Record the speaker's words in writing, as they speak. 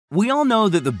We all know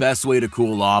that the best way to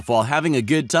cool off while having a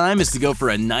good time is to go for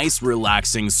a nice,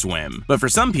 relaxing swim. But for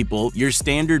some people, your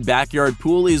standard backyard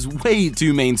pool is way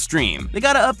too mainstream. They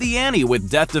gotta up the ante with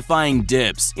death-defying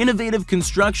dips, innovative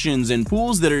constructions, and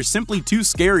pools that are simply too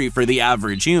scary for the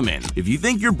average human. If you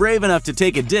think you're brave enough to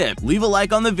take a dip, leave a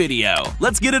like on the video.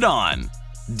 Let's get it on!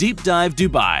 Deep Dive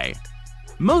Dubai.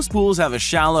 Most pools have a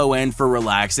shallow end for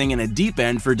relaxing and a deep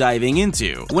end for diving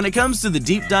into. When it comes to the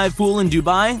deep dive pool in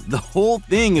Dubai, the whole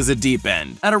thing is a deep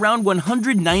end. At around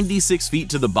 196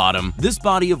 feet to the bottom, this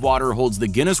body of water holds the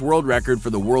Guinness World Record for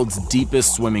the world's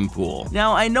deepest swimming pool.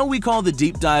 Now, I know we call the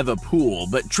deep dive a pool,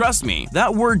 but trust me,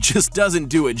 that word just doesn't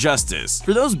do it justice.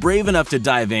 For those brave enough to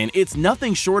dive in, it's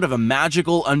nothing short of a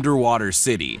magical underwater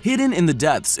city. Hidden in the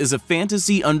depths is a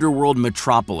fantasy underworld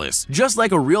metropolis, just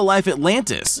like a real-life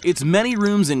Atlantis. Its many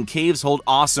rooms and caves hold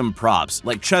awesome props,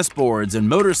 like chessboards and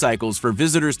motorcycles for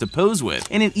visitors to pose with,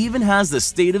 and it even has the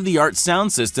state-of-the-art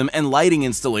sound system and lighting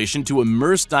installation to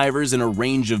immerse divers in a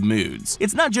range of moods.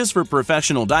 It's not just for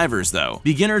professional divers, though.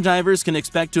 Beginner divers can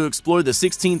expect to explore the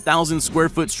 16,000 square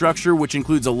foot structure, which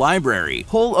includes a library,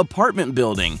 whole apartment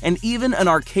building, and even an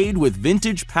arcade with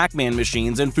vintage Pac-Man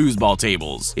machines and foosball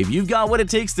tables. If you've got what it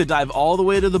takes to dive all the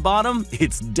way to the bottom,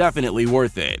 it's definitely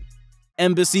worth it.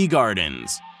 Embassy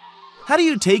Gardens. How do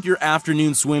you take your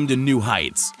afternoon swim to new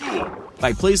heights?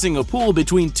 By placing a pool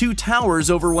between two towers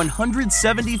over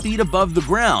 170 feet above the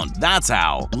ground. That's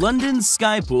how. London's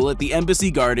Sky Pool at the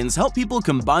Embassy Gardens help people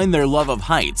combine their love of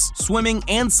heights, swimming,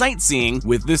 and sightseeing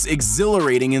with this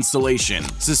exhilarating installation.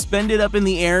 Suspended up in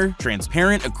the air,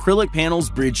 transparent acrylic panels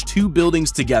bridge two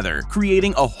buildings together,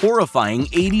 creating a horrifying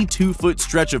 82-foot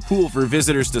stretch of pool for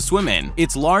visitors to swim in.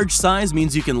 Its large size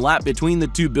means you can lap between the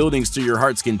two buildings to your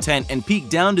heart's content and peek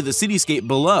down to the cityscape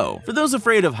below. For those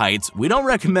afraid of heights, we don't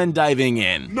recommend diving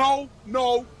in. No.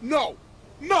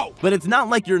 But it's not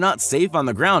like you're not safe on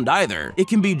the ground either. It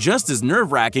can be just as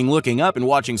nerve-wracking looking up and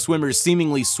watching swimmers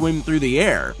seemingly swim through the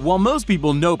air. While most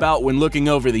people nope out when looking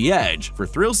over the edge, for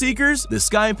thrill seekers, the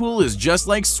Sky Pool is just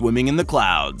like swimming in the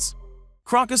clouds.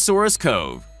 Crocosaurus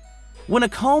Cove. When a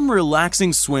calm,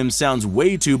 relaxing swim sounds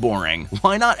way too boring,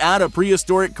 why not add a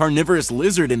prehistoric carnivorous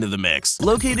lizard into the mix?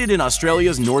 Located in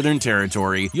Australia's Northern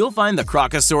Territory, you'll find the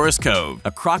Crocosaurus Cove,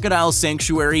 a crocodile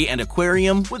sanctuary and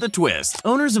aquarium with a twist.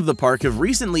 Owners of the park have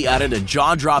recently added a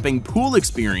jaw-dropping pool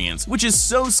experience, which is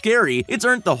so scary it's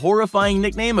earned the horrifying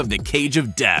nickname of the Cage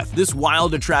of Death. This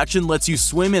wild attraction lets you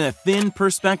swim in a thin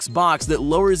Perspex box that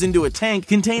lowers into a tank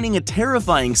containing a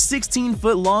terrifying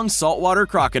 16-foot-long saltwater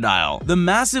crocodile. The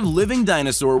massive living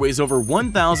dinosaur weighs over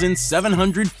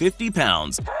 1,750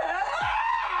 pounds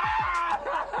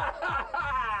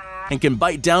and can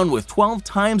bite down with 12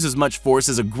 times as much force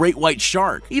as a great white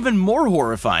shark. Even more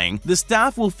horrifying, the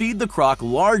staff will feed the croc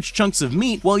large chunks of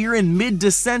meat while you're in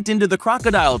mid-descent into the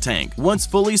crocodile tank. Once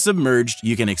fully submerged,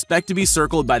 you can expect to be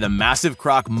circled by the massive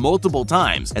croc multiple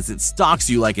times as it stalks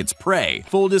you like it's prey.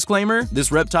 Full disclaimer,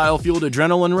 this reptile-fueled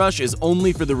adrenaline rush is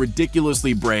only for the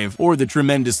ridiculously brave or the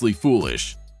tremendously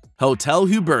foolish. Hotel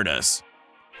Hubertus.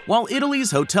 While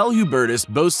Italy's Hotel Hubertus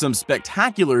boasts some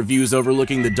spectacular views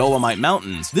overlooking the Dolomite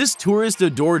Mountains, this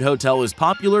tourist-adored hotel is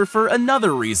popular for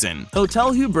another reason.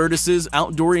 Hotel Hubertus's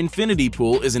outdoor infinity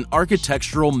pool is an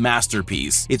architectural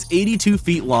masterpiece. It's 82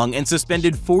 feet long and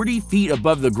suspended 40 feet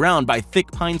above the ground by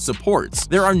thick pine supports.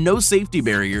 There are no safety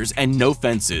barriers and no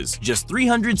fences, just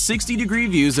 360-degree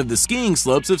views of the skiing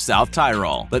slopes of South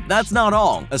Tyrol. But that's not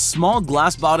all. A small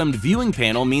glass-bottomed viewing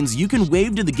panel means you can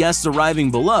wave to the guests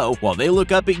arriving below while they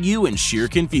look up at you in sheer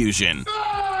confusion.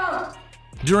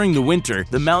 During the winter,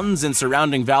 the mountains and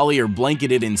surrounding valley are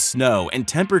blanketed in snow and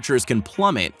temperatures can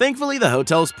plummet. Thankfully, the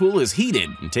hotel's pool is heated,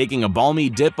 and taking a balmy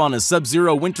dip on a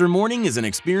sub-zero winter morning is an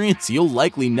experience you'll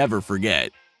likely never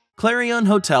forget. Clarion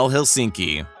Hotel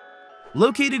Helsinki.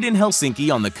 Located in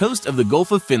Helsinki on the coast of the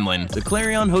Gulf of Finland, the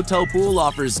Clarion Hotel Pool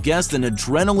offers guests an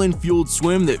adrenaline-fueled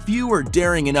swim that few are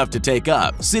daring enough to take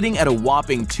up. Sitting at a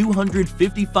whopping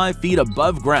 255 feet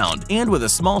above ground, and with a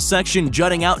small section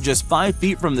jutting out just 5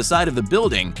 feet from the side of the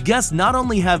building, guests not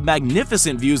only have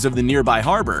magnificent views of the nearby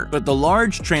harbor, but the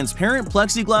large, transparent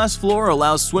plexiglass floor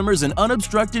allows swimmers an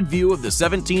unobstructed view of the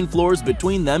 17 floors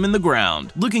between them and the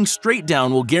ground. Looking straight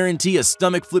down will guarantee a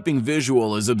stomach-flipping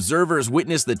visual as observers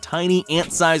witness the tiny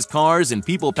ant-sized cars and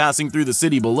people passing through the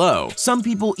city below. Some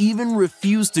people even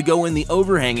refuse to go in the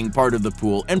overhanging part of the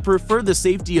pool and prefer the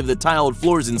safety of the tiled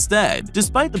floors instead.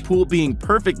 Despite the pool being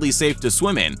perfectly safe to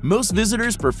swim in, most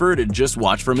visitors prefer to just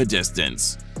watch from a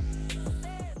distance.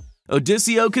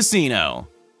 Odisseo Casino.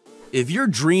 If you're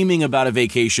dreaming about a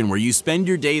vacation where you spend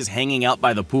your days hanging out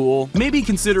by the pool, maybe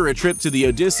consider a trip to the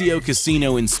Odiseo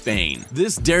Casino in Spain.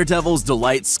 This daredevil's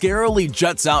delight scarily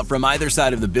juts out from either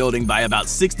side of the building by about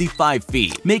 65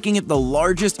 feet, making it the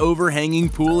largest overhanging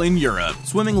pool in Europe.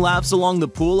 Swimming laps along the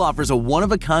pool offers a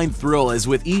one-of-a-kind thrill, as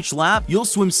with each lap, you'll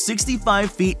swim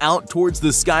 65 feet out towards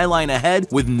the skyline ahead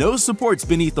with no supports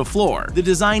beneath the floor. The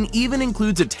design even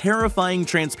includes a terrifying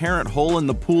transparent hole in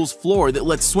the pool's floor that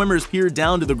lets swimmers peer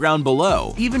down to the ground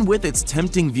below. Even with its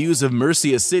tempting views of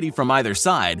Murcia City from either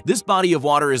side, this body of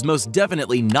water is most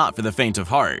definitely not for the faint of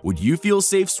heart. Would you feel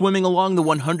safe swimming along the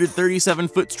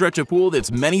 137-foot stretch of pool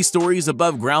that's many stories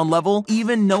above ground level,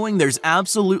 even knowing there's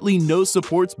absolutely no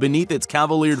supports beneath its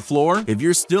cavaliered floor? If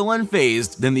you're still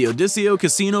unfazed, then the Odiseo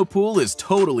Casino pool is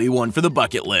totally one for the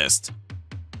bucket list.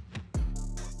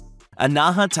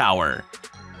 Anaha Tower.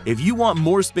 If you want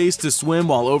more space to swim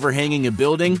while overhanging a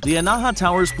building, the Anaha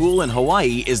Towers pool in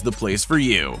Hawaii is the place for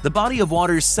you. The body of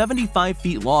water is 75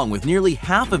 feet long, with nearly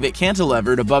half of it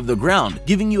cantilevered above the ground,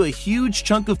 giving you a huge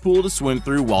chunk of pool to swim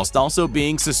through whilst also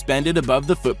being suspended above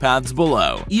the footpaths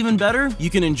below. Even better,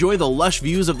 you can enjoy the lush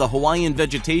views of the Hawaiian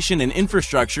vegetation and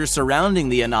infrastructure surrounding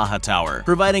the Anaha Tower,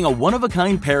 providing a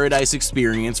one-of-a-kind paradise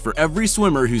experience for every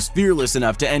swimmer who's fearless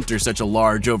enough to enter such a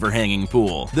large overhanging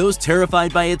pool. Those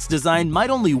terrified by its design might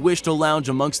only wish to lounge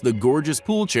amongst the gorgeous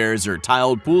pool chairs or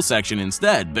tiled pool section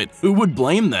instead, but who would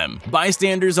blame them?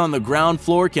 Bystanders on the ground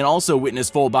floor can also witness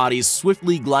full bodies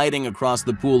swiftly gliding across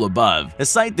the pool above, a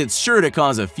sight that's sure to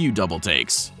cause a few double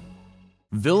takes.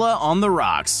 Villa on the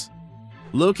Rocks.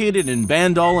 Located in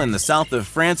Bandol in the south of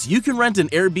France, you can rent an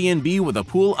Airbnb with a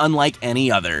pool unlike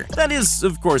any other. That is,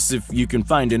 of course, if you can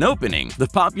find an opening. The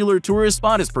popular tourist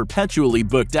spot is perpetually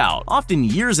booked out, often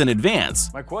years in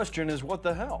advance. My question is, what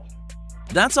the hell?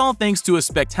 That's all thanks to a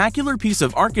spectacular piece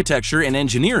of architecture and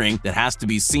engineering that has to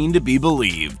be seen to be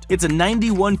believed. It's a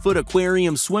 91-foot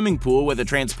aquarium swimming pool with a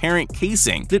transparent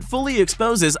casing that fully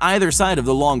exposes either side of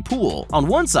the long pool. On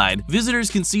one side, visitors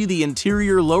can see the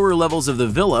interior lower levels of the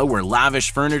villa where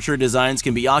lavish furniture designs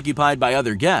can be occupied by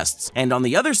other guests, and on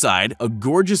the other side, a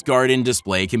gorgeous garden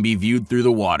display can be viewed through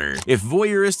the water. If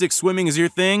voyeuristic swimming is your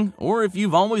thing, or if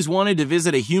you've always wanted to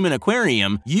visit a human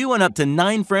aquarium, you and up to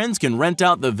 9 friends can rent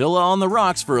out the Villa on the Rocks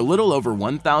for a little over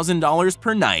 $1,000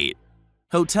 per night.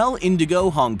 Hotel Indigo,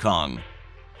 Hong Kong.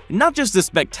 Not just a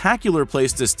spectacular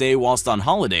place to stay whilst on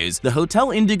holidays, the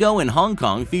Hotel Indigo in Hong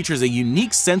Kong features a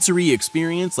unique sensory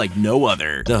experience like no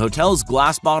other. The hotel's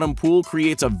glass-bottom pool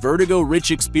creates a vertigo-rich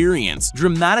experience,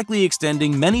 dramatically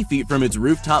extending many feet from its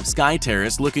rooftop sky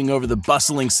terrace looking over the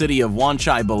bustling city of Wan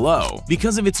Chai below.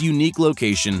 Because of its unique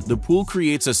location, the pool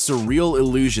creates a surreal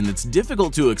illusion that's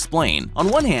difficult to explain. On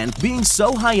one hand, being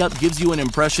so high up gives you an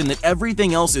impression that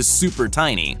everything else is super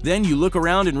tiny. Then you look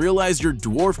around and realize you're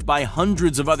dwarfed by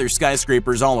hundreds of other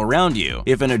skyscrapers all around you.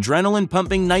 If an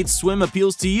adrenaline-pumping night's swim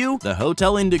appeals to you, the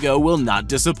Hotel Indigo will not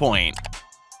disappoint.